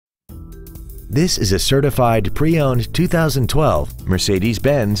This is a certified pre-owned 2012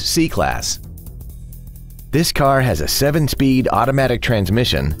 Mercedes-Benz C-Class. This car has a 7-speed automatic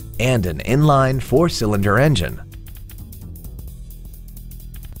transmission and an inline 4-cylinder engine.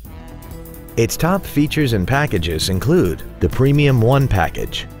 Its top features and packages include the Premium 1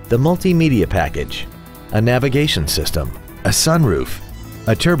 package, the Multimedia package, a navigation system, a sunroof,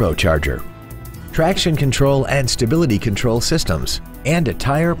 a turbocharger, traction control and stability control systems, and a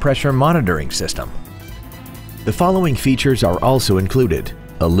tire pressure monitoring system. The following features are also included: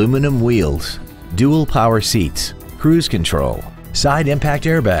 aluminum wheels, dual power seats, cruise control, side impact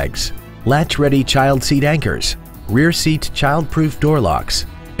airbags, latch-ready child seat anchors, rear seat child-proof door locks,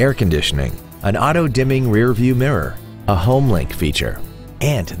 air conditioning, an auto-dimming rear-view mirror, a HomeLink feature,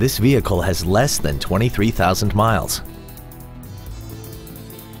 and this vehicle has less than 23,000 miles.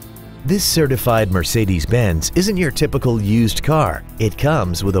 This certified Mercedes-Benz isn't your typical used car. It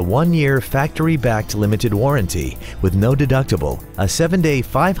comes with a 1-year factory-backed limited warranty with no deductible, a 7-day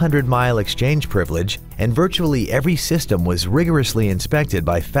 500-mile exchange privilege, and virtually every system was rigorously inspected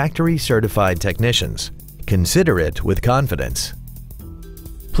by factory-certified technicians. Consider it with confidence.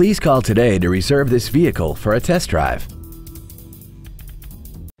 Please call today to reserve this vehicle for a test drive.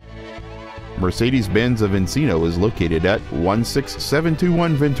 Mercedes-Benz of Encino is located at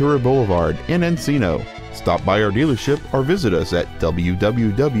 16721 Ventura Boulevard in Encino. Stop by our dealership or visit us at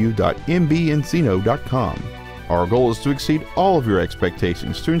www.mbencino.com. Our goal is to exceed all of your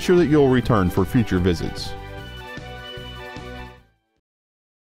expectations to ensure that you'll return for future visits.